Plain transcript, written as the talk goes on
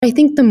I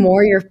think the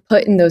more you're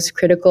put in those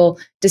critical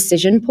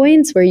decision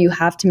points where you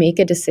have to make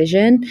a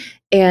decision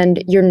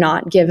and you're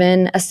not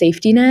given a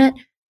safety net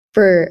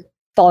for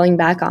falling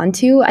back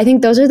onto, I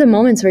think those are the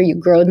moments where you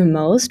grow the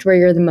most, where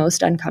you're the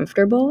most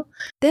uncomfortable.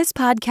 This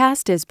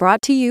podcast is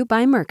brought to you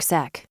by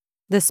MERCSEC,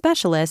 the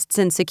specialists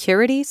in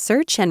security,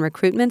 search, and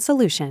recruitment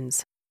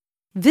solutions.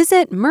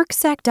 Visit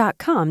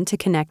MERCSEC.com to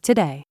connect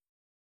today.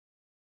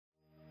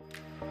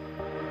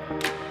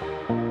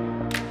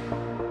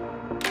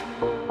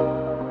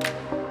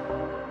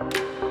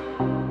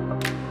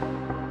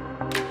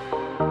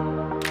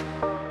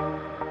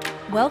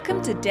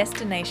 Welcome to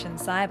Destination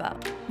Cyber,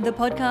 the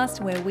podcast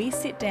where we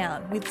sit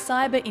down with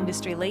cyber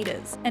industry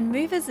leaders and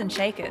movers and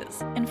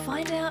shakers and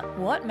find out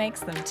what makes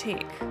them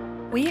tick.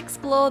 We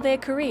explore their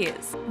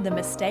careers, the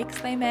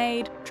mistakes they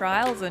made,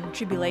 trials and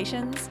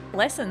tribulations,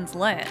 lessons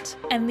learnt,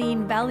 and the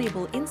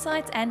invaluable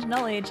insights and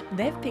knowledge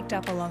they've picked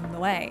up along the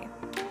way.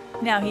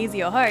 Now here's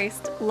your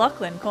host,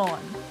 Lachlan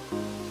Korn.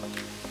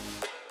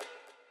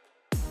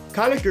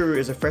 Kyla Guru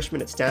is a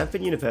freshman at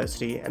Stanford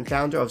University and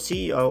founder of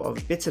CEO of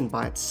Bytes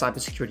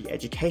Cybersecurity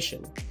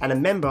Education and a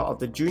member of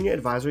the Junior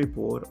Advisory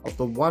Board of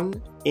the One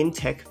in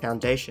Tech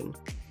Foundation.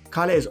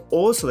 Kyla is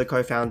also the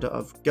co-founder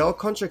of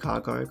GirlCon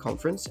Chicago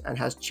Conference and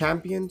has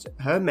championed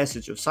her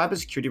message of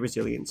cybersecurity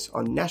resilience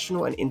on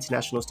national and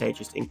international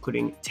stages,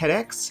 including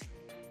TEDx,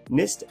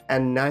 NIST,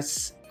 and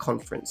NICE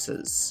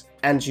conferences.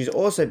 And she's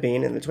also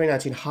been in the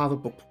 2019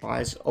 Harvard Book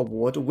Prize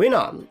Award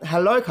winner.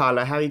 Hello,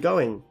 Kyla. How are you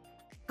going?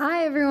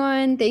 Hi,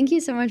 everyone. Thank you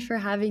so much for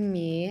having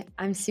me.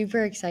 I'm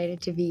super excited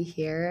to be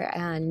here,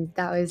 and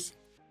that was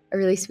a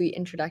really sweet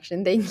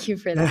introduction. Thank you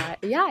for that.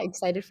 Yeah,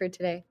 excited for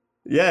today.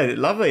 Yeah,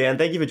 lovely. And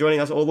thank you for joining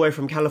us all the way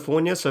from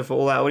California. So for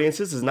all our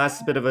audiences, there's a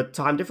nice bit of a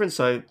time difference.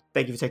 So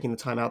thank you for taking the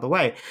time out of the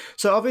way.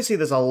 So obviously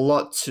there's a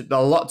lot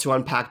to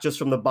unpack just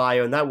from the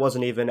bio, and that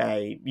wasn't even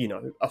a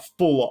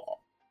full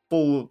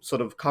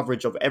sort of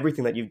coverage of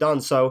everything that you've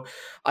done. So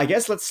I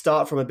guess let's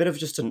start from a bit of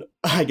just an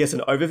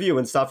overview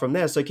and start from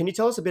there. So can you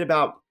tell us a bit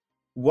about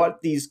what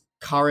these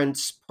current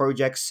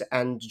projects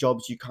and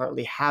jobs you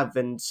currently have,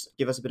 and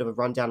give us a bit of a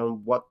rundown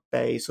on what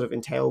they sort of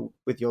entail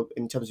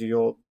in terms of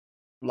your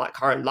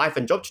current life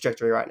and job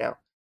trajectory right now?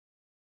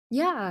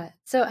 Yeah,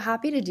 so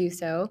happy to do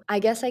so. I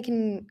guess I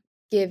can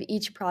give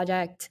each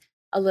project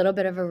a little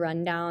bit of a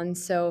rundown.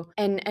 So,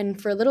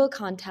 and for a little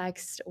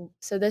context,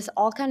 so this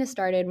all kind of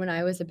started when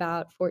I was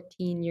about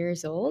 14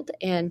 years old,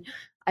 and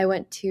I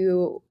went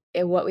to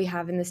what we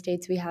have in the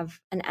States. We have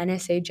an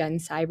NSA Gen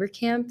Cyber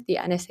Camp. The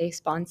NSA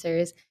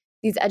sponsors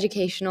these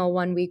educational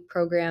 1-week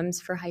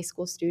programs for high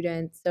school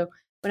students. So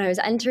when I was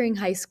entering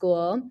high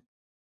school,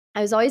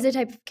 I was always the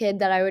type of kid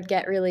that I would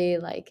get really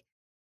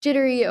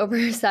jittery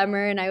over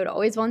summer, and I would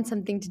always want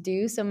something to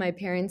do. So my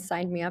parents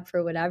signed me up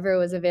for whatever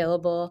was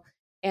available.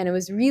 And it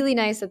was really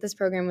nice that this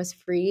program was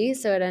free.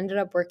 So it ended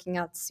up working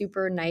out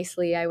super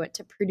nicely. I went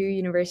to Purdue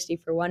University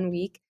for 1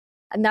 week.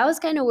 And that was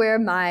kind of where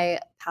my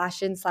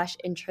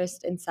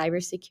passion/interest in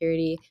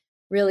cybersecurity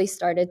really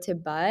started to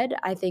bud.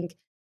 I think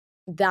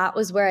that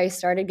was where I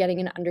started getting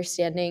an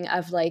understanding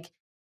of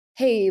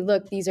hey,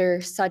 look, these are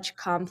such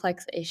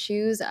complex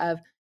issues of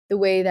the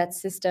way that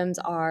systems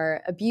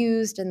are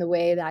abused and the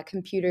way that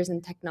computers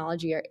and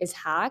technology is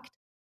hacked.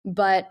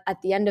 But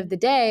at the end of the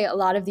day, a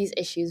lot of these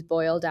issues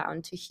boil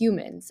down to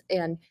humans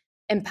and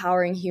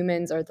empowering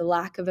humans, or the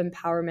lack of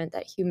empowerment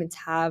that humans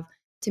have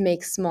to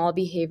make small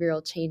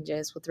behavioral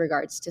changes with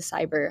regards to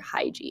cyber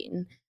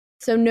hygiene.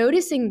 So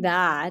noticing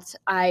that,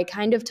 I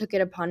kind of took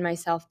it upon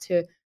myself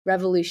to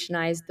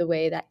revolutionize the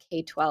way that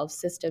K-12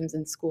 systems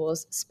and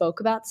schools spoke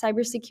about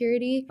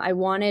cybersecurity. I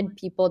wanted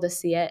people to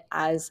see it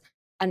as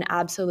an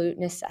absolute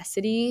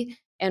necessity,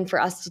 and for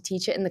us to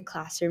teach it in the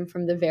classroom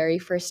from the very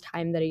first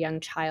time that a young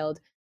child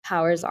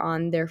powers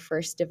on their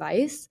first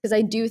device, because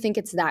I do think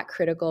it's that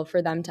critical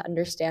for them to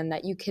understand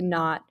that you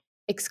cannot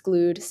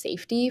exclude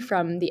safety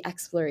from the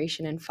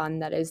exploration and fun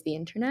that is the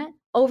internet.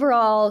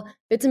 Overall,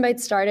 Bits and Bytes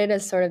started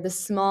as sort of this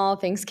small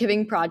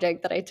Thanksgiving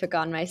project that I took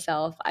on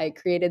myself. I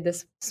created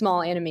this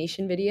small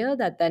animation video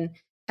that then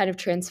kind of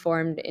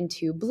transformed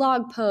into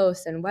blog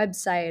posts and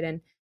website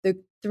and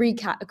the 3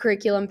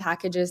 curriculum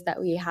packages that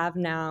we have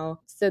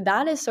now. So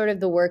that is sort of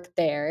the work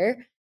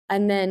there.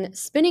 And then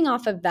spinning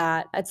off of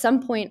that, at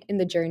some point in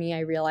the journey, I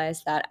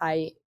realized that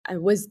I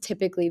was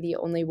typically the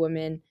only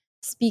woman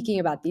speaking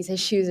about these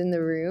issues in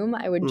the room.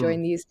 I would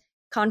join these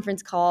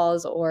conference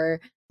calls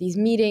or these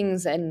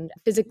meetings and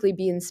physically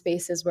be in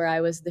spaces where I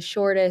was the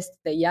shortest,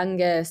 the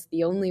youngest,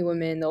 the only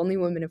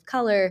woman of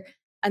color,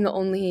 and the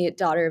only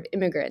daughter of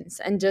immigrants.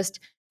 And just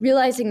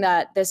realizing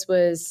that this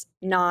was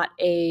not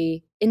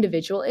a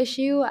individual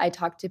issue. I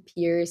talked to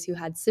peers who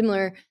had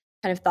similar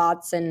kind of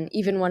thoughts, and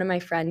even one of my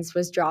friends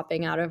was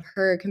dropping out of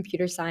her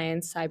computer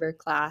science cyber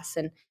class,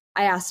 and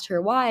I asked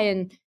her why,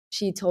 and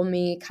she told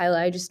me,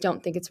 Kyla, I just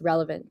don't think it's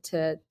relevant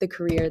to the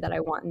career that I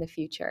want in the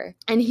future.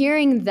 And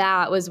hearing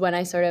that was when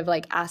I sort of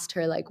asked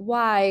her,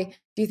 why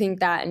do you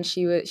think that? And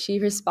she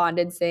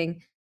responded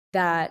saying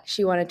that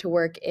she wanted to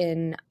work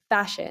in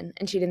fashion,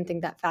 and she didn't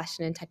think that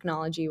fashion and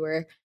technology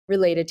were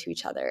related to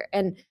each other.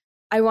 And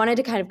I wanted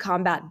to kind of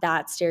combat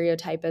that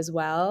stereotype as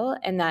well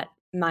and that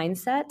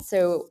mindset.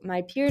 So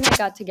my peer and I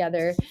got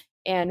together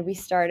and we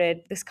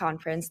started this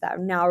conference that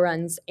now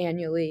runs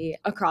annually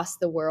across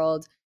the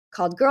world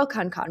called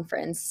GirlCon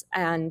Conference,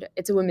 and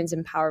it's a women's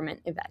empowerment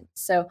event.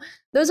 So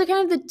those are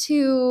kind of the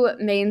two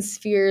main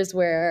spheres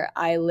where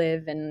I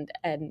live and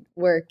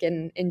work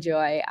and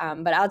enjoy.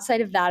 But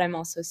outside of that, I'm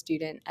also a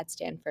student at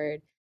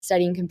Stanford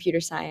studying computer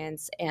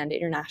science and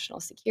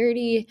international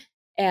security,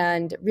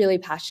 and really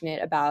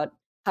passionate about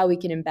how we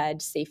can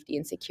embed safety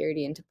and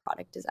security into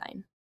product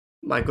design.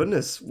 My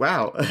goodness,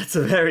 wow, that's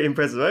a very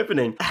impressive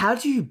opening. How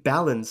do you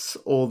balance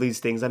all these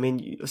things? I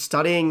mean,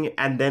 studying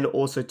and then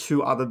also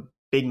two other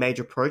big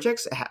major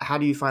projects. How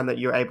do you find that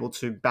you're able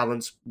to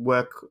balance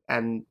work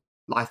and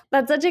life?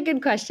 That's such a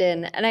good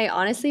question. And I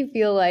honestly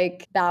feel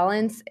like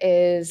balance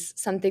is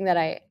something that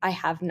I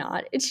have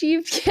not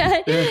achieved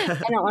yet.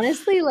 And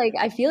honestly, like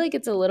I feel like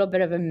it's a little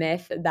bit of a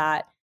myth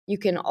that you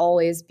can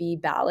always be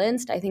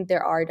balanced. I think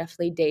there are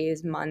definitely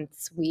days,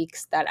 months,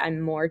 weeks that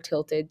I'm more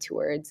tilted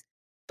towards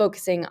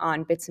focusing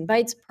on bits and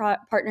bytes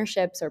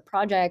partnerships or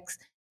projects.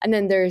 And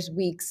then there's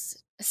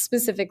weeks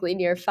specifically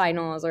near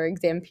finals or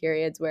exam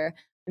periods where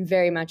I'm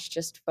very much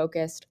just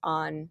focused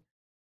on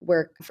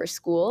work for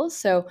school.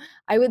 So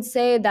I would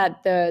say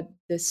that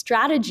the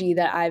strategy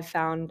that I've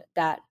found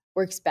that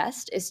works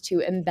best is to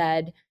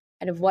embed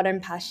kind of what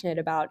I'm passionate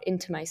about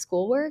into my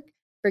schoolwork.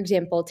 For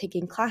example,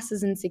 taking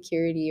classes in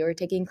security or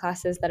taking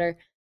classes that are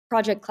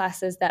project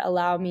classes that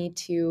allow me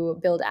to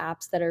build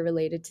apps that are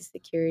related to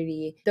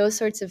security. Those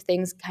sorts of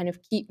things kind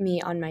of keep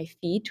me on my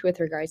feet with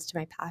regards to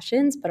my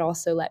passions, but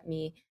also let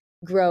me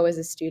grow as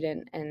a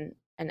student and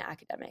an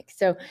academic.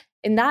 So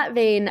in that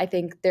vein, I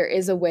think there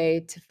is a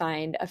way to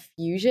find a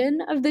fusion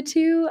of the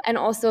two. And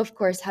also, of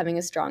course, having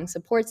a strong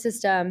support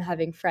system,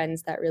 having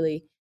friends that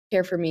really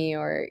care for me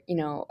or,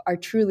 are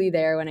truly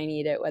there when I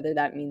need it, whether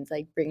that means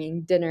like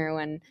bringing dinner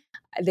when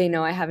they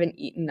know I haven't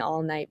eaten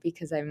all night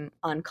because I'm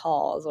on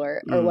calls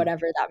or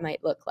whatever that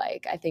might look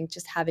like. I think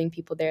just having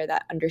people there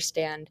that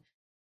understand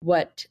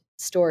what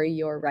story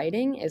you're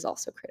writing is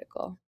also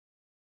critical.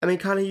 I mean,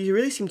 kind of, you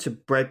really seem to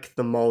break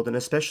the mold, and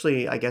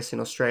especially, I guess, in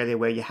Australia,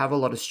 where you have a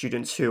lot of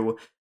students who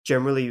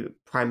generally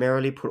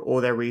primarily put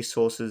all their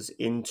resources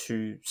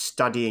into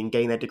studying,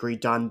 getting their degree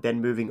done,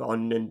 then moving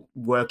on and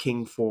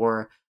working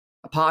for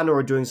a partner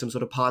or doing some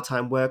sort of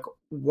part-time work.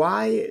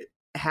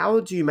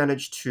 How do you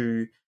manage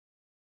to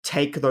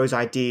take those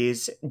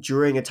ideas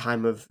during a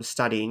time of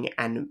studying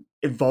and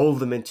evolve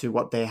them into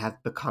what they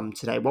have become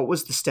today? What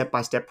was the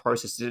step-by-step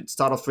process? Did it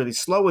start off really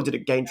slow or did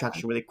it gain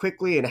traction really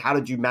quickly? And how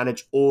did you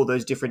manage all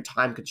those different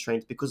time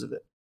constraints because of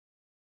it?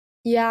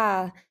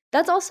 Yeah,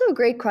 that's also a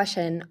great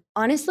question.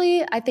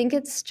 Honestly, I think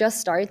it's just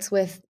starts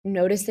with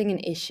noticing an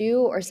issue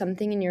or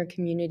something in your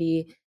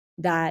community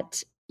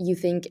that you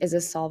think is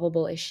a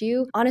solvable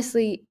issue.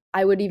 Honestly,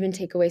 I would even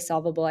take away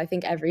solvable. I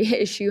think every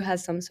issue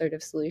has some sort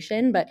of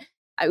solution, but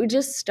I would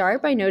just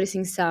start by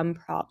noticing some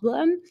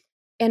problem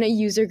and a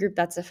user group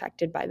that's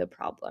affected by the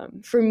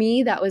problem. For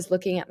me, that was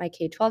looking at my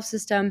K-12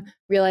 system,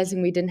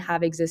 realizing we didn't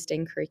have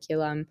existing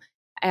curriculum,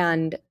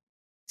 and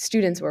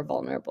students were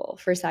vulnerable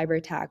for cyber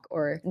attack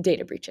or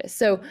data breaches.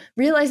 So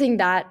realizing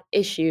that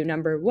issue,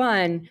 number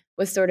one,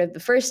 was sort of the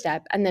first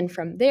step. And then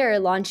from there,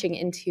 launching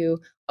into,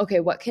 okay,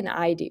 what can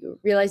I do?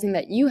 Realizing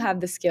that you have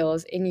the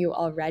skills in you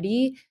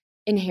already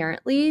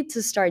inherently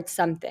to start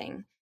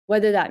something,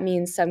 whether that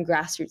means some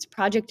grassroots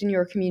project in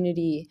your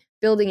community,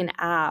 building an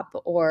app,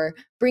 or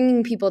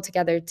bringing people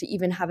together to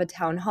even have a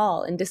town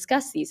hall and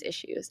discuss these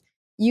issues.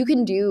 You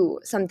can do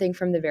something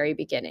from the very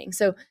beginning.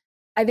 So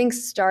I think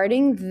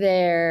starting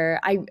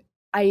there,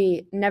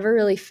 I never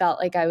really felt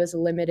like I was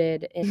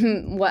limited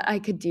in what I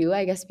could do,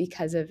 I guess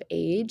because of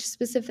age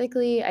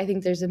specifically. I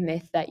think there's a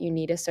myth that you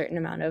need a certain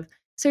amount of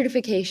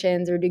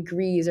certifications or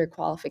degrees or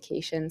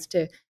qualifications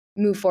to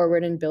move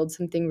forward and build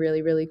something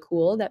really, really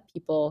cool that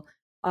people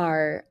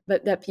are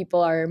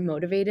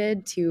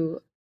motivated to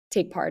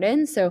take part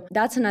in. So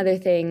that's another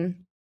thing.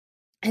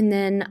 And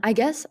then I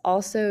guess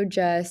also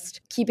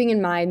just keeping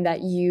in mind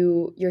that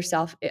you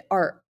yourself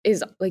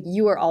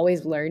you are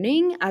always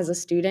learning as a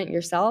student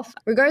yourself,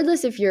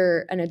 regardless if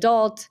you're an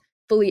adult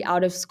fully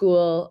out of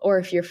school or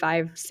if you're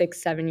 5,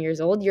 6, 7 years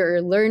old, you're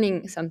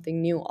learning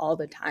something new all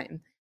the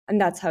time.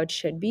 And that's how it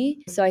should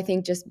be. So I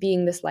think just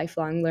being this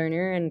lifelong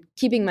learner and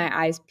keeping my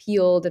eyes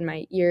peeled and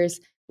my ears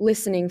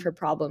listening for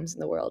problems in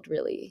the world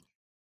really.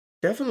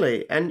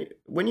 Definitely. And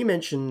when you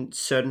mention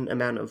certain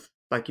amount of,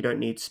 like, you don't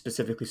need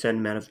specifically certain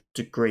amount of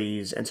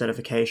degrees and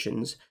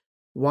certifications,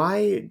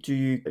 why do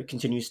you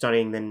continue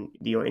studying then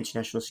your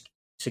international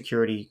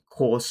security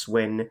course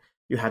when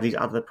you have these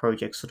other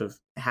projects sort of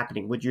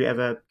happening? Would you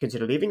ever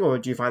consider leaving, or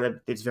do you find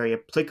that it's very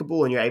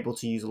applicable and you're able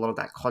to use a lot of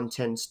that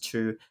content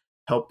to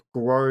help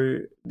grow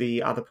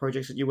the other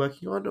projects that you're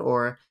working on?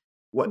 Or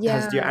what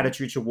has your Yeah.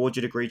 attitude towards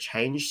your degree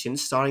changed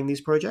since starting these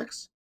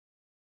projects?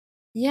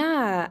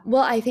 Yeah.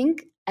 Well, I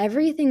think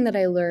everything that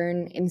I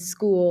learn in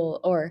school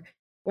or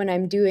when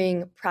I'm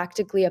doing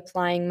practically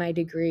applying my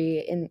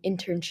degree in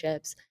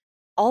internships,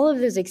 all of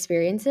those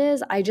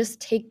experiences, I just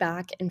take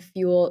back and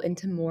fuel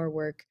into more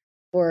work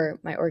for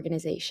my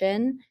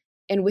organization.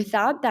 And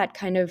without that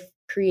kind of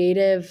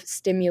creative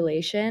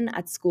stimulation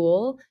at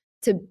school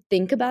to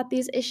think about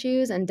these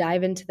issues and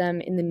dive into them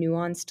in the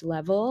nuanced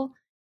level,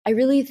 I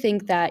really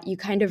think that you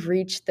kind of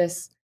reach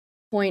this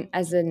point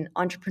as an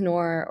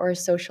entrepreneur or a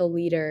social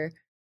leader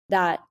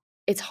that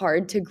it's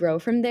hard to grow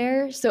from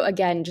there. So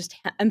again, just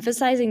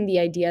emphasizing the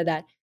idea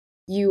that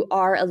you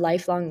are a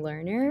lifelong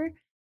learner,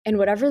 and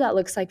whatever that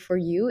looks like for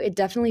you, it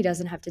definitely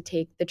doesn't have to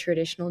take the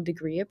traditional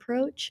degree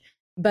approach.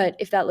 But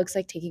if that looks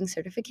like taking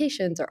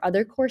certifications or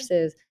other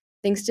courses,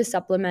 things to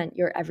supplement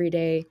your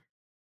everyday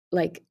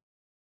like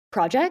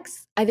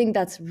projects, I think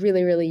that's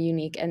really, really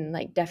unique and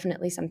like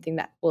definitely something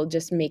that will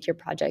just make your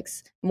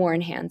projects more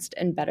enhanced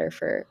and better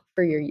for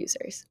your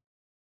users.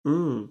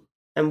 Mm.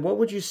 And what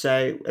would you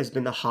say has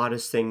been the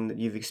hardest thing that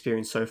you've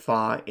experienced so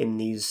far in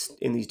these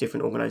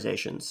different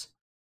organizations?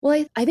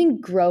 Well, I think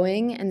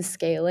growing and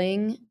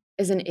scaling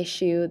is an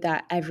issue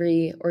that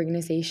every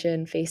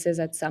organization faces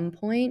at some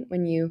point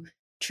when you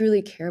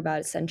truly care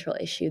about a central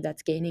issue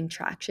that's gaining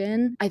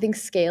traction. I think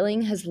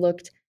scaling has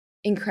looked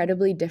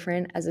incredibly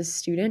different as a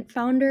student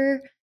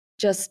founder,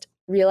 just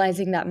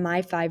realizing that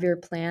my 5-year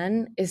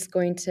plan is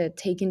going to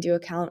take into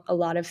account a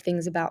lot of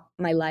things about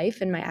my life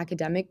and my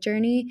academic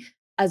journey,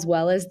 as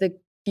well as the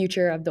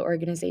future of the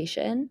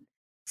organization.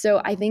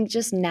 So I think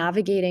just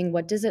navigating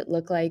what does it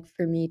look like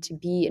for me to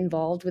be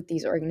involved with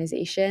these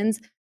organizations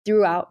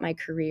throughout my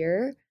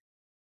career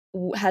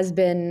has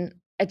been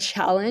a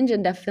challenge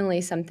and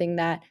definitely something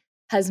that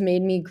has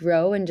made me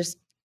grow and just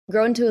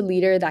grow into a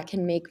leader that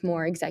can make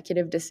more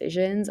executive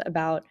decisions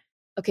about,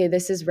 okay,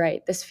 this is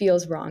right, this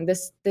feels wrong,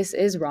 this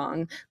is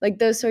wrong. Like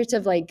those sorts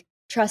of like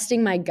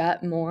trusting my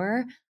gut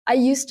more. I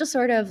used to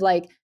sort of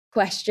like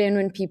question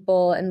when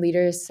people and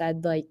leaders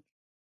said like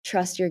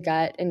trust your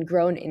gut and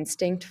grow an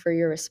instinct for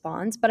your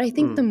response. But I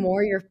think the Mm.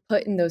 more you're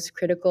put in those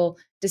critical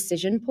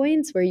decision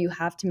points where you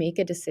have to make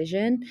a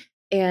decision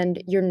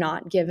and you're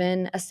not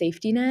given a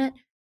safety net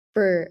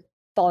for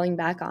falling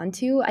back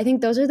onto, I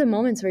think those are the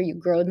moments where you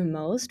grow the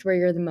most, where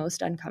you're the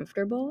most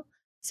uncomfortable.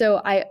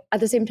 So I, at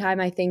the same time,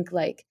 I think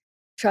like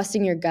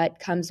trusting your gut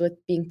comes with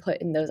being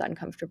put in those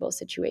uncomfortable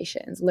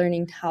situations,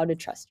 learning how to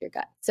trust your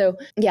gut. So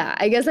yeah,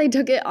 I guess I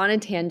took it on a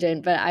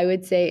tangent, but I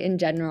would say in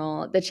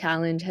general, the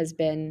challenge has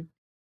been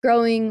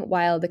growing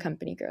while the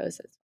company grows.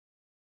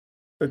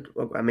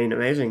 I mean,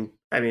 amazing.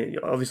 I mean,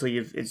 obviously,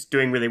 it's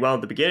doing really well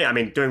at the beginning. I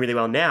mean, doing really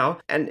well now.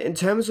 And in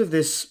terms of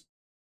this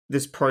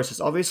process,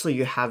 obviously,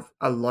 you have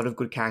a lot of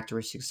good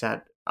characteristics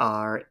that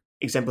are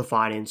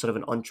exemplified in sort of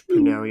an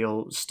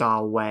entrepreneurial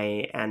style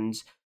way, and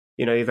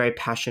you're very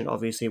passionate,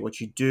 obviously, at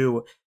what you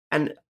do.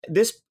 And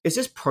this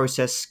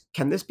process,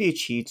 can this be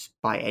achieved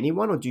by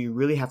anyone, or do you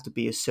really have to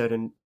be a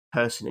certain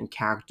person and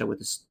character with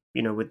this,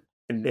 with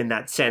in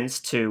that sense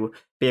to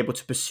be able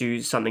to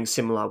pursue something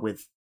similar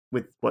with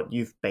what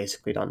you've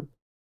basically done?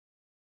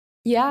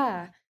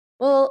 Yeah.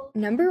 Well,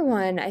 number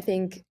one, I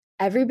think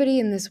everybody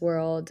in this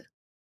world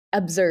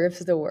observes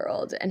the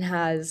world and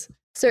has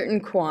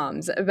certain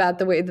qualms about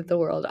the way that the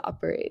world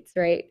operates,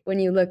 right? When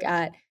you look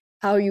at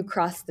how you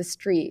cross the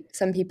street,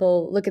 some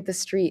people look at the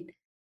street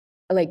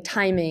like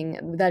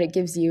timing that it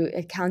gives you,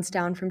 it counts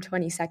down from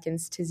 20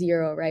 seconds to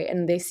 0, right?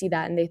 And they see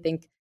that and they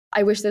think,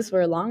 I wish this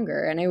were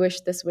longer. And I wish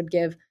this would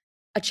give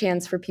a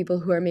chance for people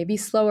who are maybe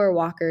slower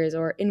walkers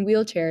or in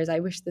wheelchairs. I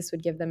wish this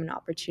would give them an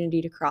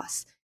opportunity to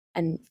cross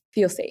and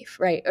feel safe,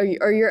 right?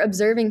 Or you're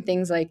observing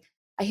things like,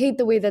 I hate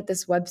the way that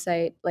this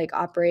website like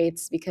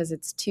operates because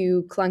it's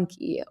too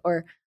clunky,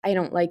 or I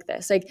don't like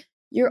this. Like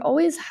you're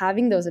always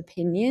having those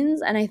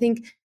opinions. And I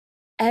think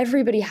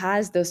everybody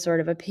has those sort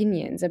of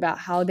opinions about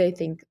how they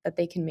think that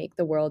they can make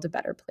the world a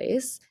better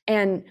place.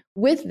 And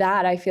with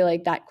that, I feel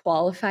like that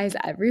qualifies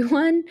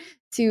everyone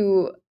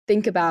to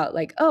think about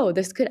like, oh,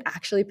 this could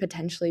actually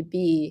potentially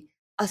be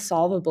a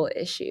solvable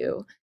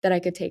issue that I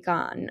could take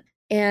on.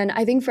 And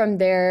I think from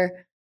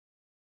there,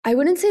 I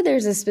wouldn't say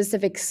there's a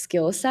specific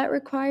skill set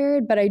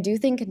required, but I do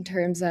think in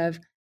terms of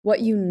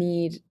what you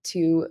need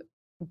to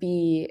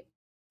be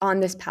on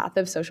this path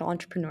of social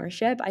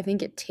entrepreneurship, I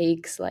think it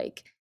takes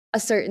like a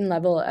certain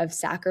level of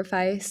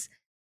sacrifice,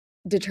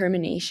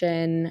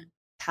 determination,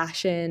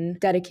 passion,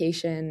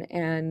 dedication,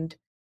 and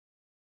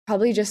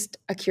probably just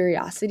a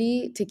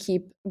curiosity to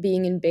keep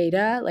being in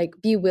beta, like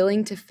be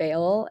willing to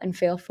fail and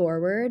fail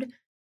forward,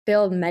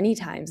 fail many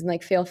times and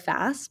like fail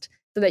fast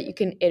so that you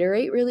can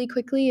iterate really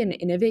quickly and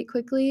innovate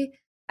quickly.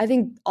 I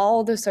think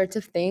all those sorts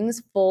of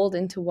things fold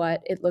into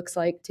what it looks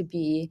like to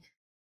be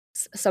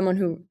someone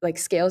who like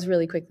scales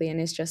really quickly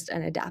and is just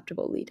an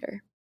adaptable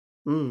leader.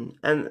 Mm.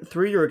 And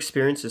through your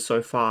experiences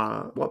so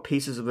far, what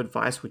pieces of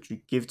advice would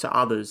you give to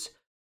others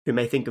who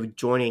may think of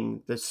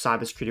joining the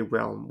cybersecurity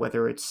realm,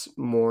 whether it's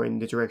more in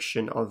the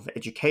direction of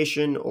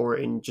education or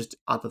in just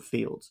other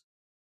fields?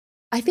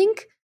 I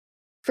think,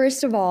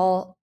 first of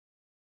all,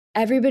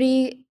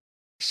 everybody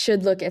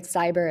should look at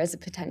cyber as a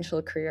potential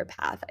career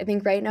path. I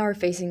think right now we're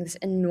facing this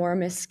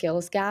enormous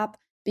skills gap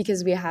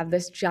because we have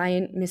this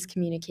giant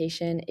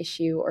miscommunication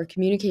issue or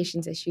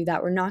communications issue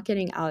that we're not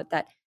getting out,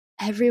 that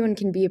everyone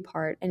can be a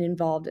part and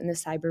involved in the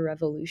cyber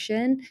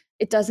revolution.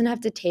 It doesn't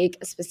have to take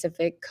a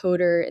specific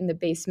coder in the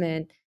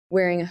basement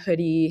wearing a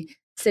hoodie,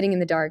 sitting in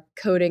the dark,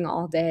 coding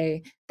all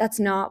day. That's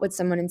not what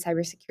someone in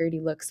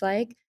cybersecurity looks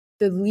like.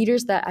 The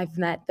leaders that I've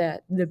met,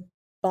 the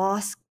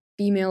boss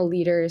female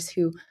leaders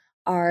who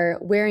are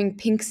wearing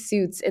pink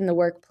suits in the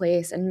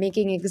workplace and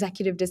making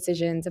executive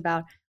decisions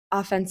about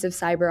offensive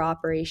cyber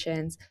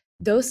operations,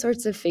 those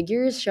sorts of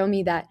figures show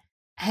me that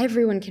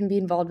everyone can be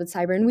involved with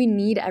cyber, and we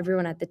need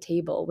everyone at the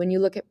table. When you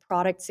look at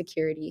product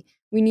security,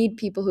 we need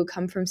people who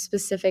come from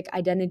specific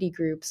identity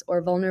groups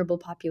or vulnerable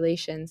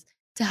populations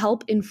to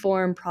help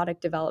inform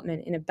product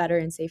development in a better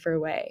and safer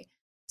way.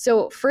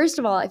 So first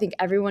of all, I think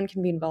everyone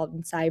can be involved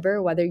in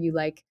cyber, whether you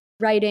like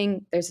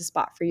writing, there's a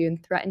spot for you in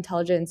threat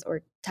intelligence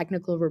or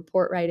technical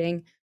report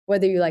writing,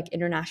 whether you like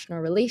international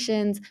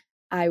relations.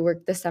 I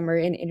worked this summer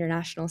in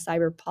international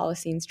cyber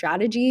policy and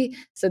strategy.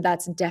 So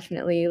that's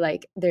definitely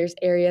like there's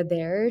area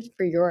there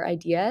for your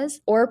ideas,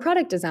 or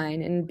product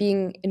design and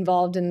being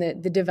involved in the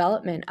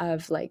development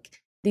of like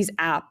these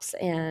apps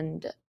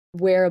and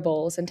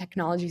wearables and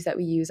technologies that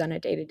we use on a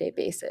day-to-day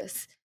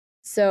basis.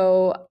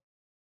 So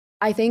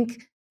I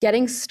think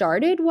getting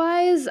started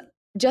wise,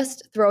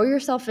 just throw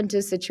yourself into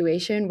a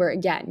situation where,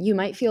 again, you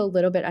might feel a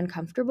little bit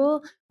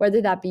uncomfortable,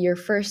 whether that be your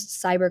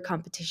first cyber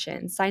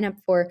competition, sign up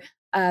for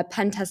a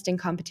pen testing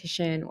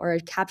competition or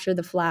a capture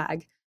the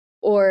flag,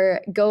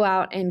 or go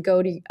out and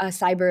go to a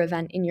cyber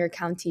event in your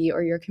county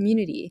or your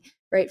community,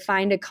 right?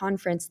 Find a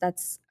conference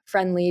that's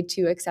friendly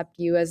to accept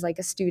you as like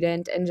a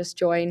student and just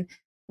join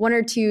one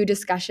or two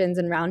discussions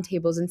and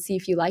roundtables and see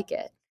if you like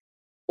it.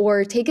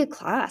 Or take a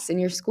class in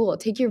your school,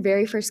 take your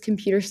very first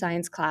computer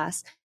science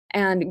class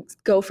and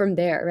go from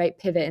there, right?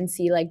 Pivot and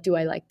see like, do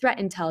I like threat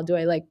intel? Do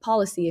I like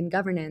policy and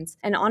governance?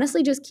 And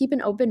honestly, just keep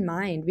an open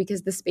mind,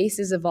 because the space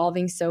is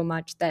evolving so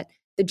much that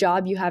the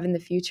job you have in the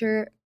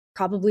future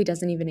probably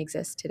doesn't even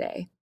exist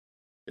today.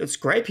 It's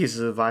great pieces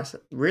of advice.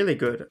 Really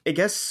good. I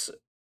guess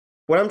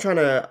what I'm trying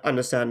to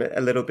understand a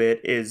little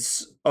bit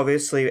is,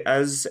 obviously,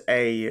 as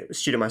a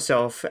student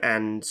myself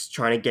and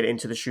trying to get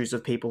into the shoes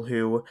of people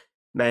who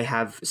may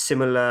have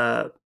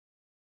similar,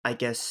 I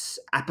guess,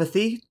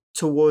 apathy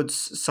towards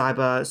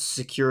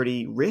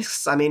cybersecurity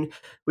risks. I mean,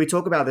 we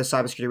talk about the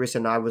cybersecurity risks,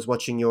 and I was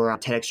watching your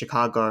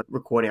TEDxChicago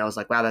recording. I was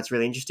like, wow, that's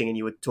really interesting. And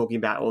you were talking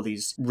about all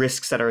these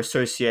risks that are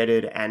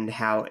associated and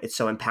how it's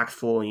so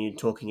impactful. And you're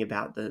talking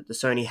about the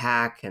Sony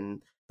hack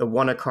and the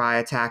WannaCry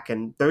attack,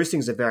 and those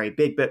things are very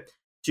big. But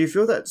do you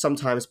feel that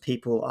sometimes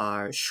people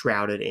are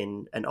shrouded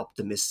in an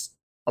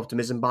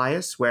optimism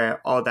bias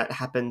where, oh, that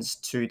happens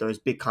to those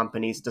big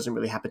companies, it doesn't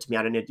really happen to me,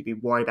 I don't need to be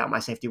worried about my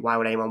safety, why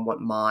would anyone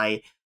want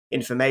my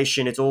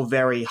information? It's all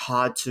very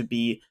hard to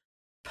be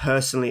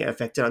personally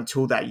affected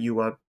until that you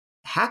were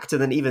hacked,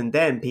 and then even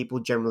then people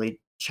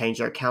generally change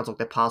their accounts, like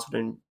their password,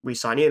 and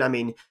re-sign in. I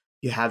mean,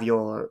 you have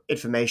your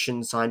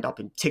information signed up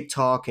in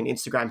TikTok and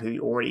Instagram, who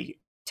already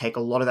take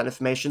a lot of that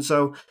information.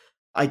 So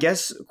I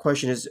guess the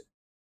question is,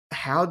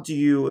 how do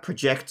you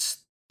project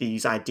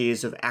these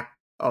ideas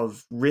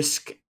of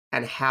risk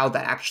and how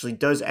that actually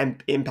does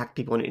impact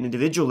people on an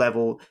individual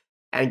level,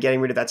 and getting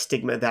rid of that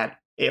stigma that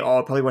it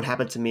probably won't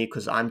happen to me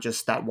because I'm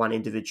just that one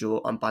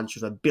individual on a bunch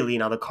of a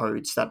billion other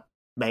codes that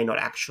may not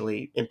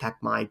actually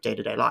impact my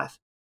day-to-day life?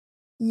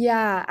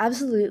 Yeah,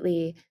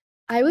 absolutely.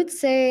 I would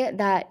say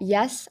that,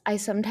 yes, I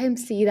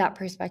sometimes see that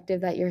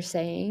perspective that you're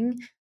saying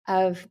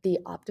of the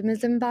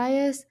optimism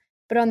bias.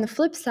 But on the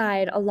flip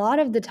side, a lot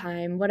of the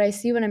time, what I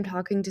see when I'm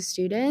talking to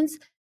students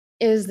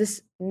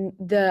is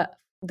the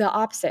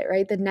opposite,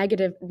 right? The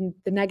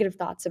negative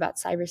thoughts about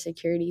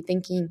cybersecurity,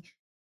 thinking,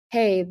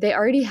 hey, they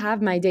already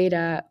have my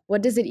data.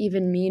 What does it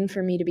even mean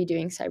for me to be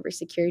doing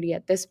cybersecurity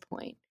at this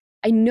point?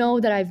 I know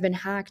that I've been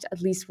hacked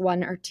at least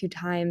one or two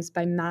times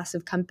by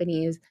massive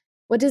companies.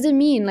 What does it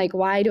mean? Like,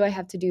 why do I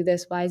have to do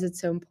this? Why is it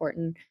so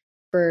important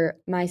for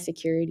my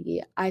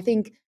security? I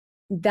think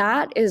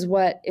that is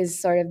what is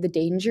sort of the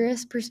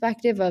dangerous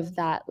perspective of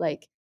that,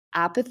 like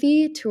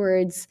apathy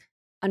towards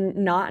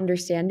not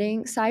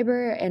understanding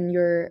cyber and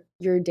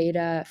your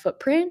data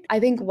footprint. I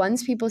think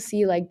once people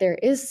see like there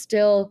is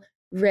still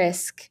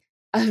risk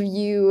of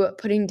you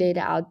putting data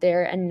out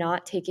there and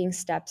not taking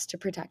steps to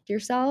protect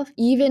yourself,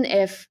 even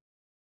if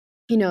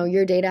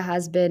your data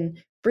has been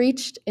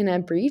breached in a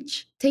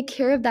breach, take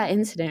care of that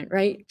incident,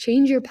 right?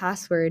 Change your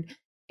password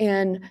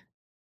and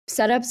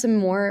set up some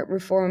more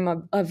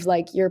reform of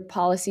like your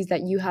policies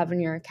that you have in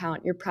your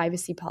account, your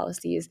privacy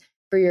policies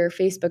for your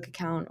Facebook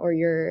account or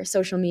your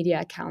social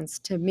media accounts,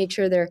 to make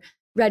sure they're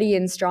ready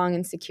and strong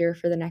and secure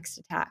for the next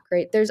attack,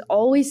 right? There's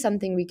always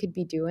something we could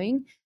be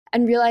doing,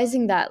 and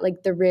realizing that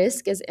like the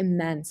risk is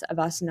immense of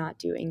us not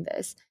doing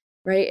this,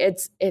 right?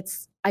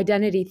 It's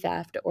identity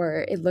theft,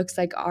 or it looks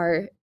like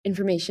our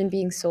information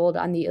being sold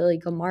on the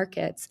illegal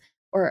markets,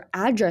 or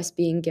address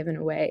being given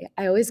away.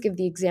 I always give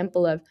the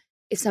example of,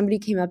 if somebody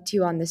came up to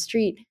you on the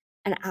street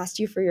and asked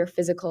you for your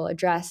physical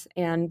address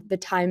and the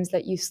times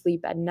that you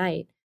sleep at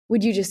night,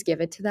 would you just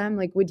give it to them?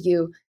 Like, would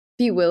you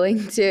be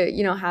willing to,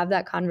 have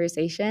that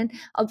conversation?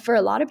 For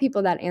a lot of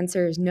people, that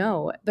answer is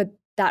no, but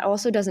that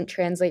also doesn't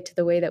translate to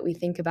the way that we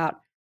think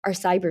about our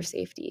cyber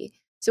safety.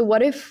 So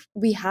what if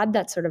we had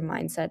that sort of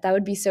mindset? That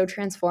would be so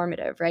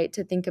transformative, right?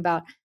 To think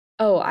about,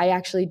 oh, I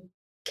actually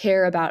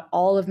care about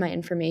all of my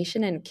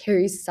information and it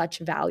carries such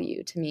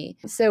value to me.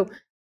 So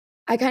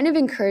I kind of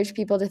encourage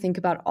people to think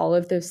about all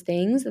of those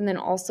things and then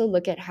also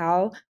look at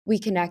how we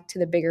connect to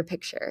the bigger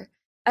picture.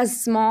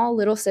 As small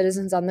little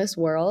citizens on this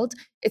world,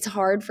 it's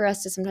hard for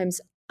us to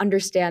sometimes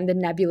understand the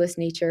nebulous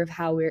nature of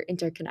how we're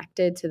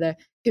interconnected to the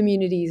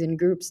communities and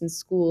groups and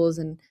schools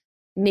and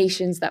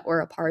nations that we're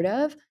a part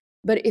of.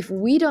 But if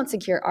we don't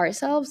secure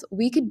ourselves,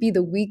 we could be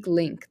the weak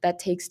link that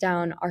takes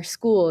down our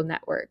school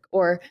network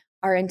or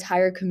our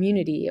entire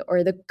community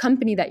or the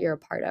company that you're a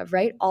part of,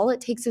 right? All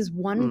it takes is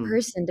one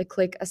person to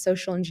click a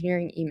social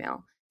engineering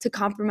email to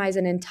compromise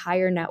an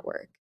entire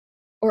network.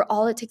 Or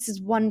all it takes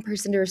is one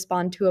person to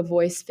respond to a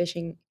voice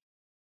phishing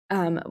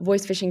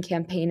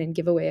campaign and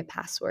give away a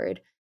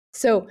password.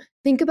 So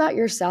think about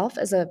yourself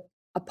as a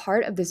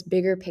part of this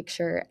bigger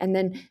picture. And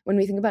then when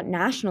we think about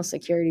national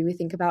security, we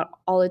think about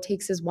all it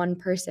takes is one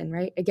person,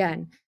 right?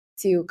 Again,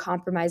 to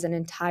compromise an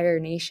entire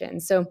nation.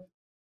 So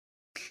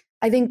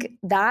I think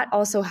that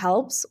also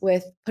helps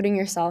with putting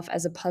yourself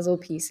as a puzzle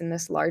piece in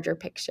this larger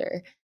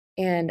picture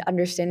and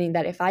understanding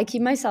that if I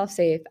keep myself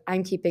safe,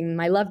 I'm keeping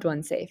my loved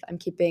ones safe, I'm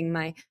keeping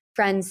my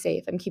friends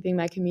safe, I'm keeping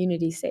my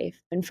community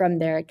safe. And from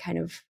there, it kind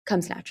of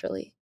comes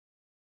naturally.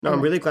 No,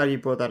 I'm really glad you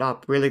brought that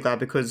up. Really glad,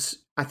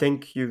 because I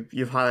think you've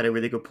highlighted a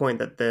really good point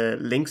that the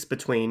links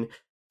between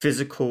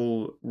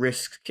physical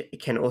risk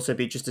can also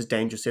be just as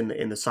dangerous in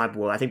the cyber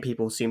world. I think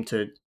people seem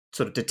to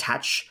sort of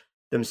detach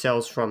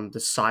themselves from the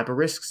cyber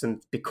risks,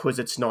 and because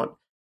it's not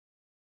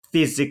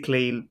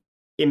physically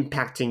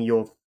impacting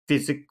your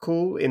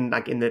physical in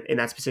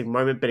that specific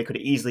moment, but it could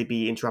easily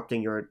be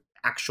interrupting your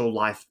actual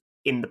life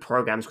in the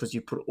programs because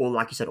you put all,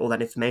 like you said, all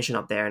that information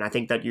up there. And I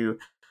think that you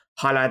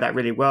highlight that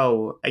really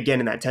well again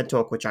in that TED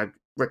talk, which I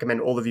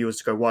recommend all the viewers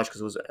to go watch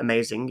because it was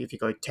amazing. If you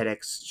go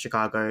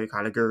TEDxChicago,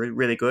 Kyla Guru,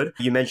 really good.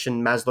 You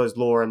mentioned Maslow's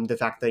law and the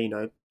fact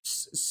that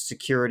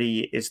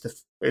security is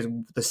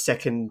the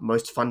second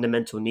most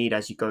fundamental need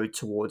as you go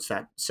towards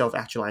that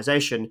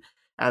self-actualization.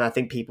 And I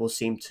think people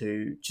seem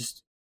to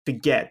just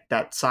forget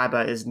that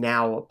cyber is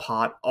now a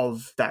part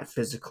of that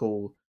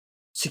physical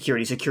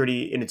security.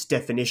 Security in its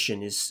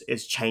definition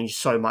is changed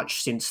so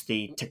much since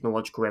the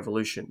technological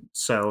revolution.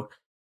 So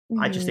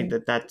I just think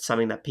that that's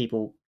something that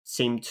people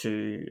seem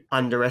to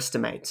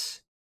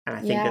underestimate. And I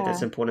think that Yeah.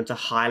 that's important to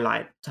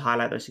highlight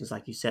those things,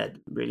 like you said,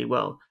 really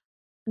well.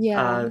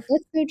 Yeah,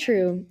 that's so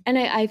true. And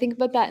I think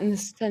about that in the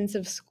sense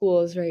of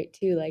schools, right,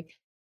 too. Like,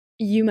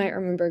 you might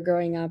remember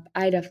growing up,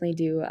 I definitely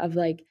do, of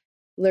like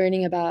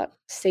learning about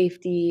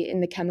safety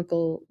in the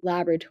chemical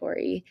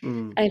laboratory.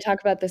 Mm. And I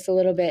talk about this a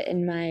little bit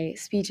in my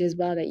speech as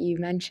well that you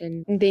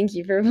mentioned. And thank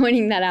you for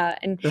pointing that out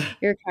and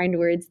your kind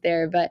words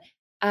there. But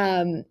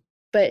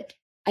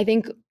I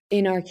think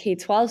in our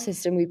K-12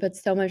 system, we put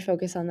so much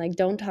focus on like,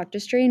 don't talk to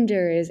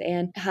strangers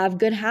and have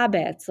good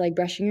habits, like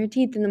brushing your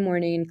teeth in the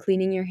morning and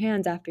cleaning your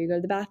hands after you go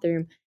to the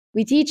bathroom.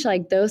 We teach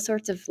like those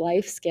sorts of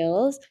life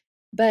skills,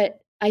 but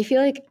I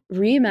feel like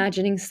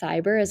reimagining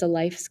cyber as a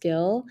life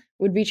skill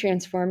would be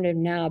transformative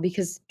now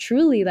because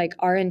truly like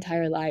our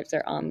entire lives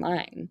are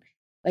online.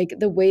 Like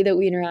the way that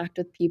we interact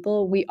with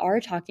people, we are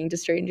talking to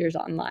strangers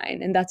online,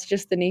 and that's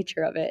just the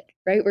nature of it,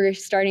 right? We're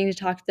starting to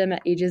talk to them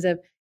at ages of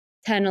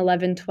 10,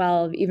 11,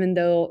 12, even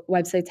though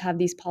websites have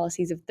these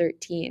policies of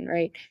 13,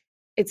 right?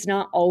 It's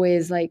not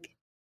always like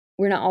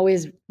we're not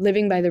always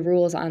living by the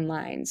rules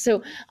online.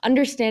 So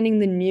understanding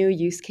the new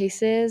use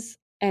cases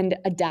and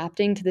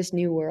adapting to this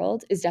new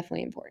world is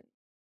definitely important.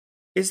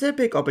 Is there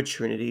big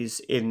opportunities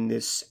in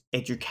this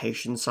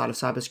education side of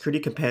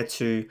cybersecurity compared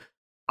to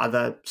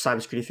other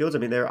cybersecurity fields? I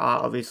mean, there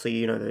are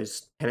obviously,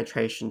 those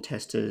penetration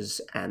testers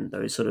and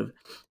those sort of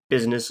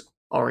business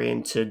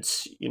oriented,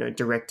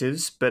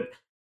 directives, but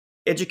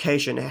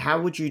education, how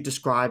would you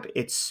describe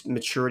its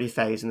maturity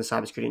phase in the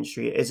cybersecurity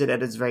industry? Is it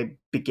at its very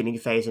beginning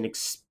phase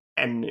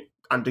and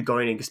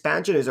undergoing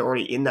expansion? Is it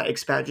already in that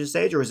expansion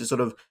stage, or is it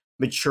sort of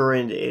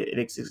maturing in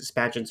its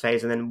expansion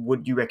phase? And then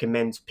would you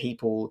recommend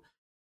people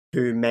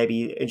who may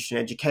be interested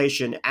in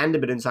education and a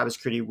bit in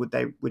cybersecurity,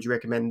 would you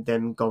recommend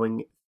them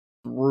going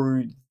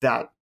through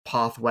that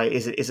pathway?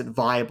 Is it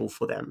viable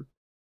for them?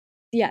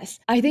 Yes.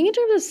 I think in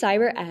terms of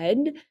cyber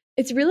ed,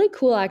 it's really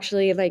cool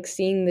actually like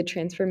seeing the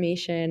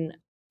transformation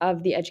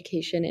of the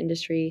education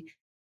industry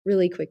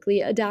really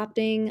quickly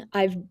adapting.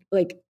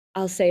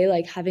 I'll say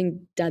like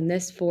having done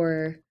this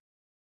for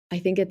I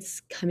think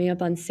it's coming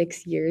up on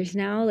 6 years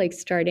now, like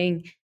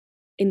starting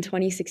in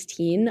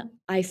 2016,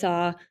 I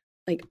saw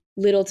like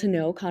little to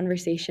no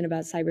conversation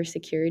about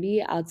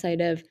cybersecurity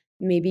outside of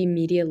maybe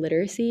media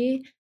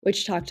literacy,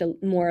 which talked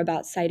more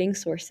about citing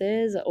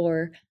sources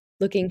or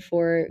looking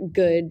for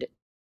good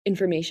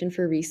information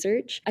for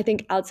research. I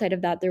think outside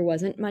of that, there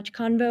wasn't much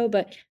convo,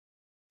 but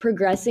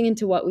progressing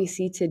into what we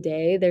see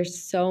today,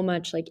 there's so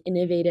much like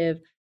innovative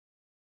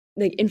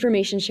like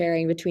information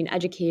sharing between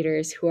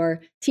educators who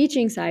are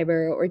teaching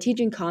cyber or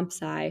teaching comp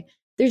sci.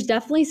 There's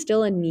definitely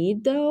still a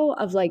need, though,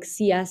 of like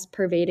CS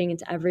pervading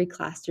into every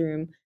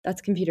classroom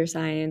that's computer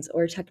science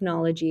or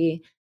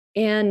technology.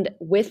 And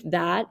with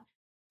that,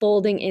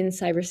 folding in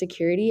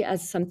cybersecurity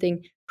as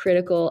something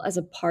critical as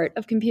a part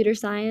of computer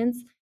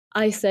science.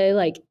 I say,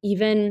 like,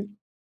 even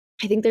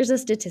I think there's a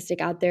statistic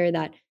out there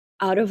that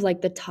out of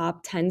like the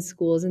top 10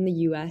 schools in the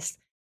US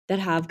that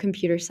have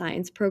computer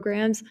science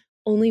programs,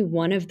 only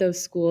one of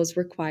those schools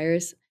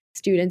requires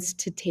students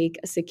to take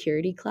a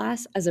security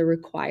class as a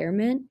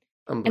requirement.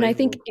 And I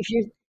think Unbelievable. if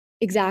you're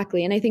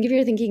exactly, and I think if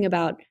you're thinking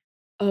about,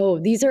 oh,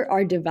 these are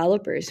our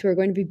developers who are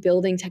going to be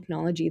building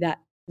technology that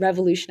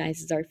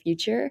revolutionizes our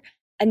future,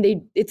 and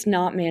it's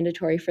not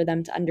mandatory for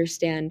them to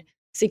understand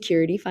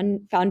security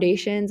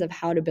foundations of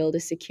how to build a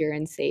secure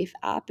and safe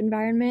app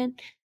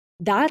environment.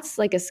 That's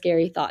like a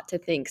scary thought to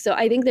think. So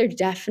I think there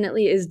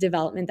definitely is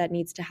development that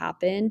needs to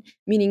happen,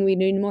 meaning we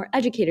need more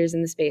educators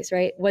in the space,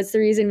 right? What's the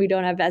reason we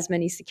don't have as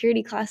many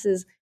security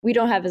classes? We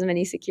don't have as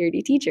many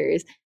security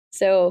teachers.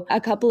 So a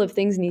couple of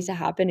things need to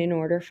happen in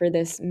order for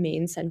this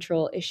main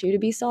central issue to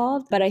be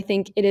solved. But I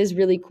think it is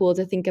really cool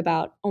to think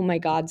about, oh my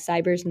God,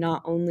 cyber is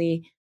not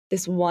only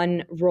this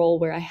one role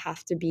where I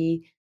have to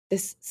be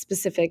this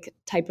specific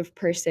type of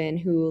person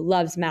who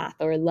loves math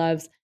or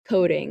loves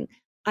coding.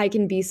 I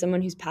can be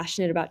someone who's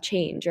passionate about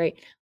change, right?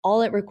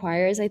 All it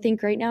requires, I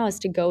think, right now is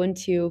to go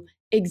into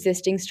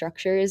existing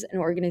structures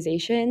and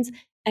organizations.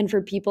 And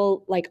for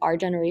people like our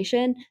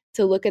generation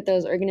to look at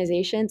those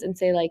organizations and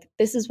say, like,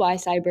 this is why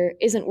cyber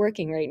isn't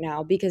working right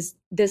now, because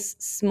this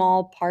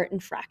small part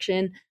and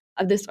fraction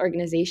of this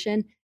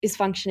organization is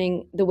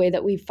functioning the way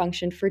that we've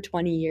functioned for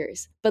 20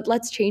 years. But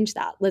let's change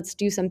that. Let's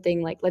do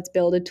something like, let's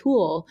build a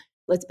tool,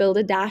 let's build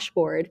a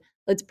dashboard,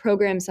 let's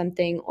program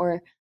something,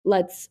 or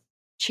let's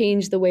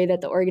change the way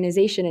that the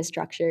organization is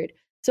structured.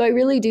 So I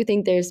really do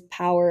think there's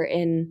power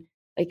in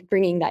like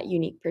bringing that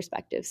unique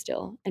perspective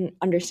still and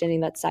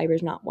understanding that cyber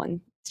is not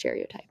one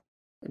stereotype.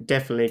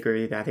 Definitely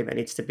agree with that. I think that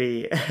needs to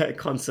be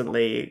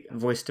constantly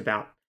voiced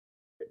about.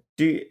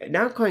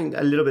 Now going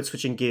a little bit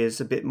switching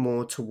gears a bit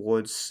more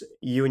towards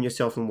you and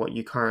yourself and what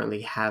you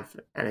currently have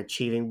and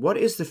achieving. What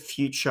is the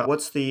future?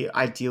 What's the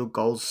ideal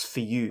goals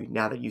for you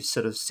now that you've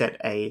sort of set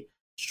a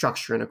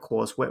structure and a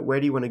course? Where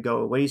do you want to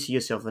go? Where do you see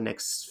yourself the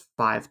next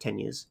 5, 10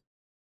 years?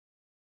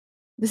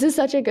 This is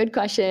such a good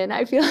question.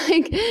 I feel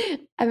like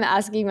I'm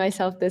asking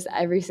myself this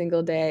every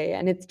single day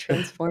and it's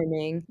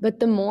transforming. But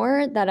the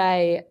more that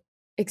I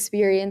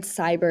experience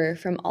cyber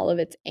from all of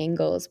its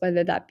angles,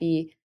 whether that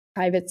be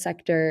private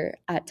sector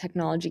at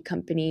technology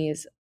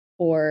companies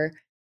or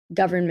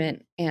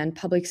government and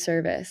public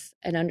service,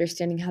 and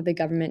understanding how the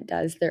government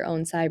does their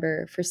own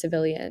cyber for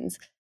civilians,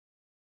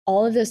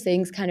 all of those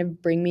things kind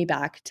of bring me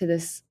back to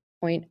this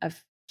point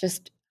of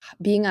just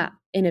being an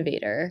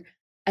innovator.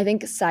 I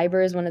think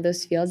cyber is one of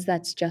those fields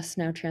that's just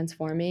now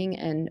transforming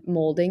and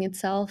molding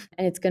itself,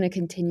 and it's going to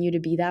continue to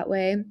be that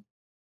way.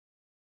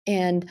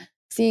 And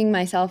seeing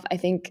myself, I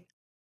think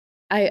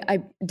I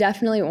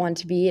definitely want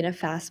to be in a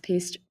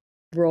fast-paced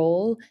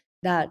role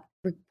that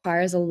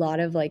requires a lot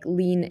of like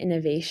lean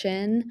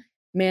innovation,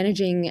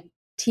 managing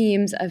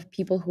teams of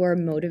people who are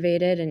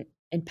motivated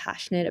and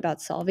passionate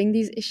about solving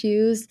these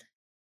issues.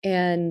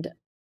 And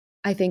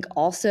I think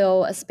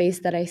also a space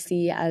that I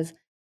see as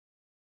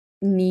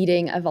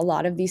needing of a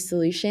lot of these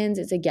solutions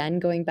is, again,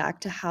 going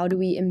back to how do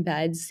we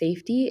embed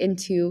safety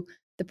into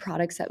the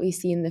products that we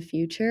see in the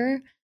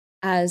future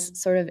as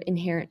sort of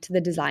inherent to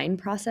the design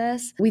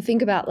process. We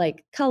think about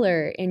like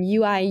color and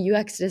UI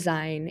UX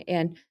design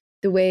and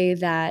the way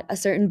that a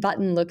certain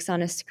button looks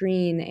on a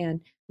screen,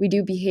 and we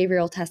do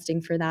behavioral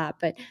testing for that,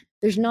 but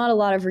there's not a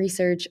lot of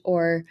research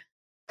or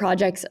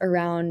projects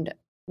around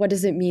what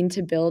does it mean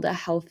to build a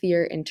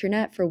healthier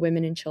internet for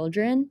women and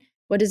children?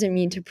 What does it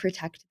mean to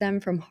protect them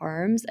from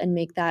harms and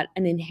make that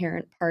an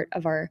inherent part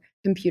of our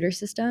computer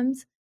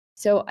systems?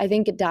 So I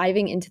think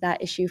diving into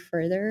that issue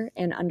further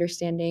and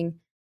understanding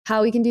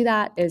how we can do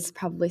that is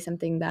probably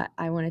something that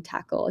I want to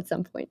tackle at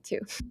some point too.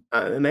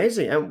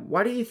 Amazing. And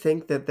why do you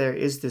think that there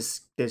is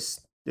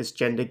this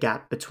gender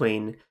gap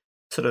between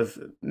sort of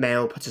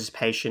male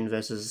participation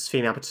versus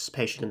female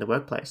participation in the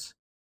workplace?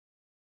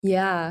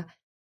 Yeah.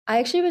 I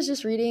actually was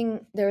just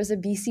reading, there was a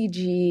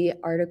BCG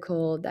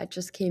article that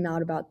just came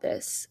out about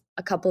this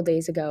a couple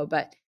days ago,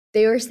 but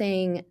they were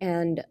saying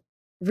and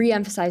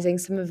re-emphasizing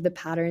some of the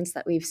patterns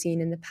that we've seen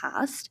in the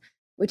past,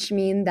 which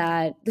mean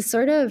that the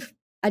sort of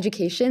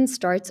education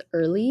starts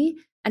early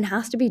and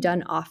has to be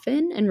done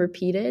often and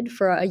repeated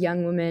for a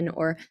young woman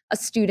or a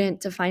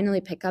student to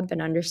finally pick up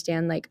and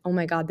understand, like, oh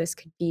my God, this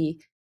could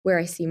be where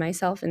I see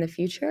myself in the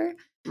future.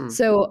 Mm.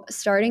 So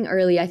starting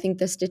early, I think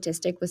the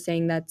statistic was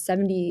saying that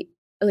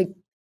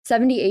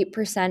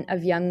 78%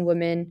 of young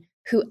women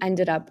who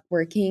ended up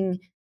working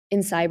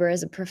in cyber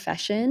as a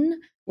profession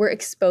were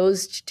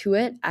exposed to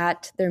it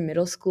at their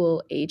middle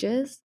school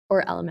ages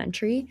or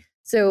elementary.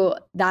 So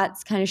that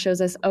kind of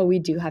shows us, oh, we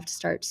do have to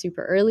start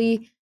super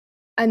early.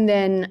 And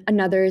then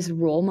another is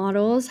role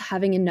models,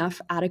 having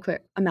enough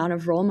adequate amount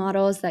of role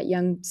models that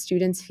young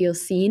students feel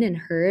seen and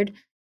heard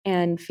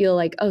and feel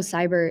like, oh,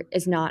 cyber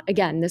is not,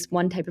 again, this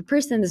one type of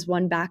person, this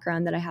one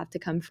background that I have to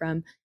come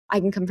from. I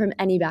can come from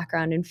any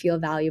background and feel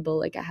valuable,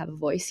 like I have a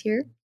voice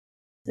here.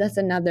 That's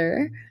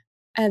another.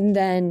 And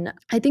then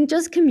I think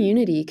just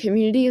community.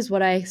 Community is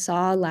what I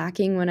saw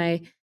lacking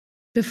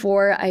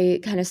before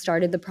I kind of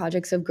started the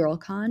projects of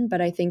GirlCon,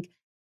 but I think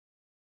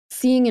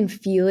seeing and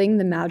feeling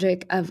the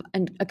magic of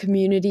a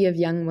community of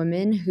young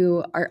women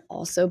who are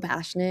also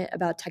passionate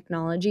about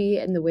technology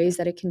and the ways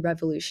that it can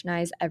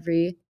revolutionize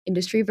every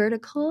industry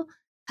vertical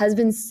has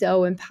been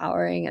so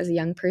empowering as a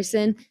young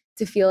person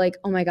to feel like,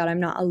 oh my God, I'm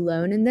not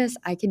alone in this.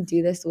 I can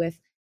do this with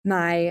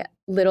my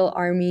little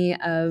army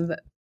of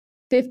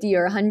 50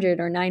 or 100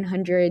 or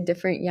 900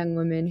 different young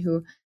women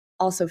who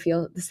also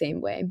feel the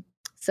same way.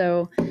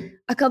 So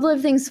a couple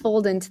of things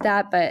fold into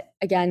that, but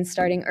again,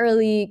 starting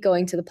early,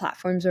 going to the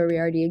platforms where we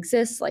already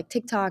exist, like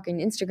TikTok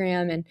and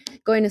Instagram, and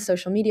going to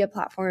social media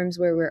platforms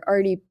where we're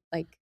already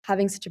like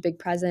having such a big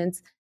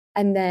presence.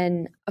 And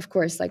then, of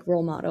course, like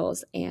role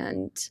models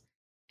and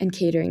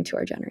catering to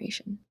our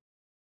generation.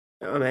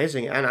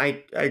 Amazing. And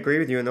I agree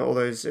with you in all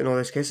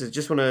those cases.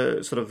 Just want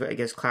to sort of, I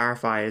guess,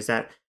 clarify is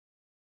that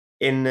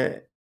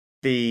in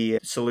the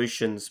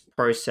solutions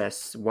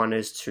process, one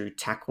is to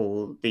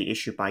tackle the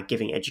issue by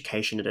giving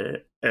education at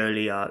an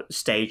earlier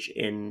stage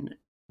in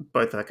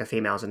both like a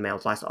females and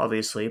males life,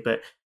 obviously. But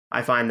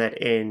I find that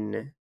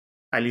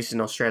at least in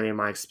Australia,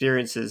 my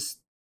experiences,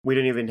 we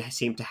don't even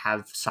seem to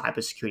have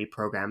cybersecurity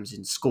programs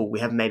in school.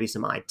 We have maybe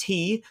some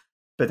IT,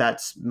 but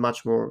that's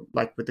much more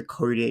like with the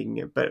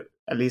coding. But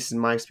at least in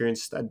my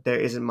experience,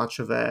 there isn't much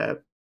of a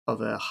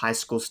high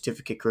school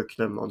certificate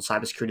curriculum on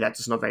cybersecurity. That's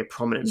just not very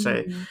prominent.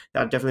 So that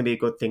would definitely be a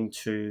good thing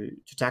to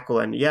tackle.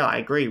 And yeah, I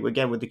agree.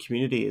 Again, with the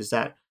community is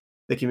that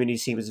the community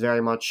seems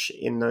very much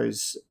in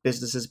those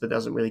businesses, but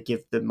doesn't really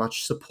give them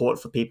much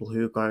support for people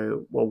who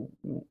go, well,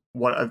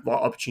 what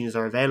opportunities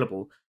are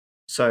available?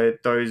 So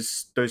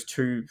those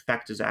two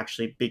factors are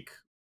actually big,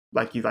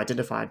 like you've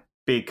identified,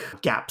 big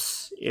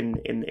gaps in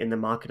the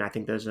market. I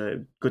think those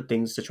are good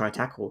things to try to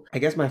tackle. I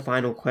guess my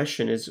final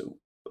question is,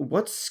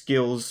 what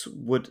skills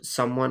would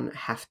someone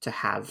have to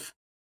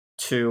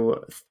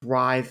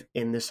thrive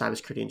in the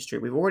cybersecurity industry?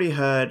 We've already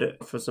heard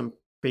from some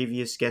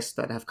previous guests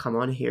that have come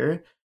on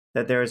here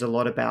that there is a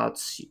lot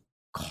about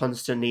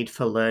constant need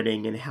for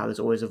learning and how there's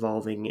always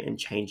evolving and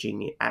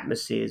changing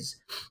atmospheres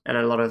and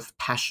a lot of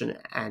passion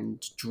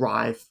and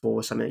drive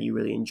for something that you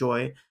really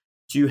enjoy.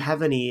 Do you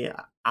have any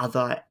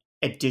other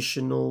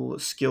additional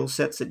skill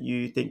sets that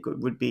you think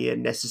would be a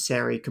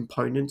necessary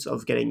component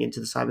of getting into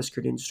the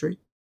cybersecurity industry?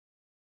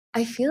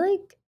 I feel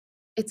like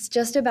it's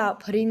just about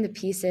putting the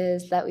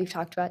pieces that we've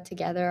talked about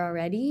together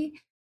already.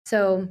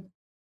 So,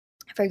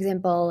 for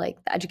example,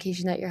 like the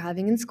education that you're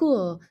having in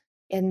school,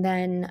 and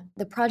then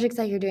the projects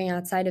that you're doing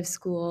outside of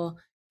school,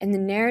 and the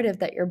narrative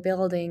that you're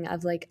building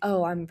of like,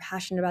 oh, I'm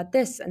passionate about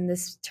this, and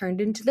this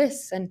turned into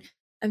this. And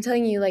I'm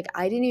telling you, like,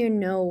 I didn't even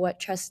know what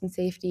trust and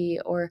safety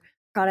or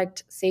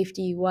product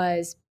safety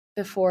was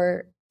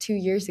before 2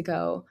 years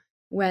ago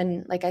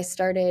when like I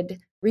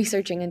started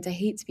researching into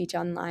hate speech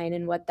online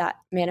and what that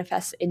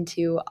manifests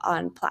into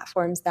on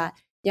platforms that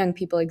young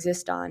people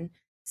exist on.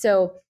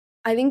 So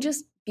I think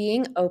just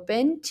being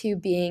open to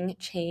being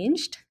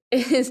changed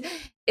is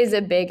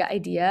a big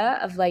idea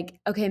of like,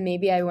 okay,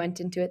 maybe I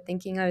went into it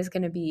thinking I was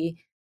going to be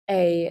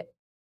a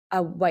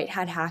white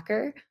hat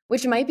hacker,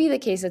 which might be the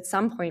case at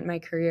some point in my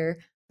career,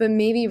 but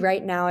maybe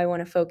right now I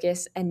want to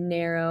focus and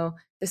narrow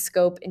the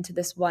scope into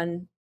this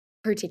one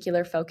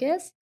particular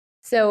focus.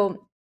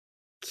 So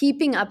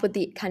keeping up with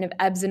the kind of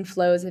ebbs and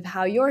flows of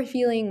how you're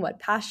feeling, what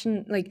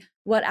passion, like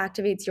what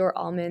activates your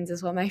almonds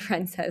is what my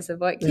friend says, of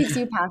what keeps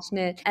you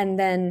passionate. And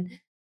then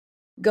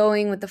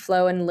going with the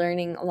flow and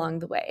learning along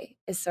the way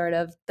is sort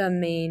of the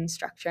main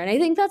structure. And I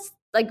think that's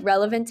like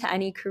relevant to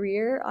any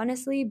career,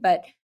 honestly,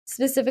 but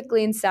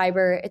specifically in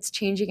cyber, it's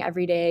changing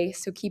every day.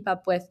 So keep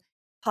up with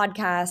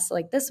podcasts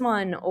like this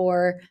one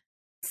or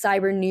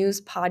cyber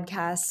news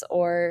podcasts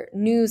or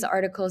news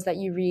articles that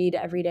you read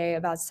every day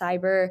about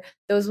cyber.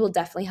 Those will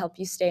definitely help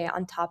you stay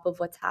on top of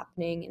what's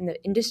happening in the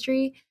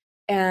industry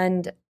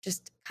and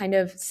just kind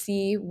of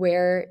see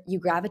where you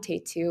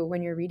gravitate to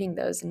when you're reading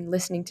those and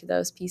listening to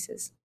those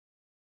pieces.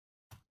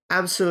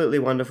 Absolutely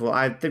wonderful.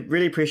 I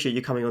really appreciate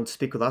you coming on to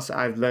speak with us.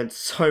 I've learned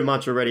so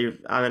much already,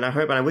 and I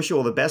hope and I wish you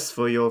all the best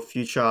for your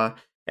future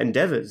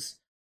endeavors.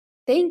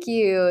 Thank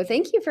you.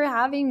 Thank you for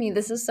having me.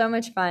 This is so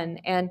much fun.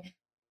 And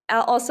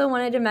I also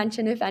wanted to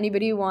mention if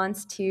anybody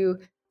wants to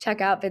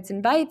check out Bits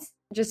and Bytes,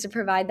 just to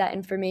provide that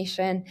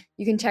information,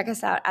 you can check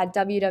us out at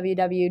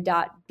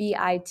www.bits,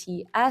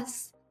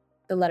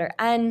 the letter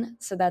N,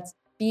 so that's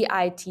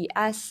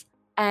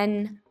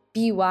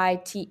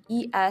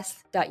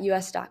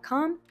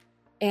bitsnbytes.us.com.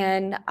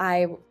 And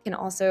I can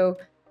also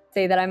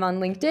say that I'm on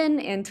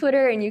LinkedIn and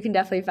Twitter, and you can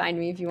definitely find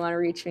me if you want to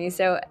reach me.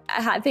 So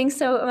thanks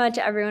so much,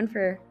 everyone,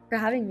 for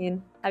having me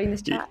and having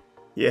this chat.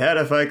 You heard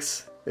it,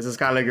 folks. This is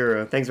Kyla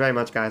Guru. Thanks very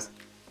much, guys.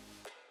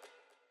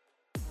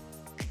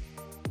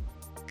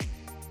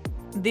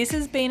 This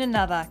has been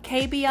another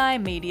KBI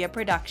Media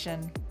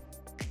production.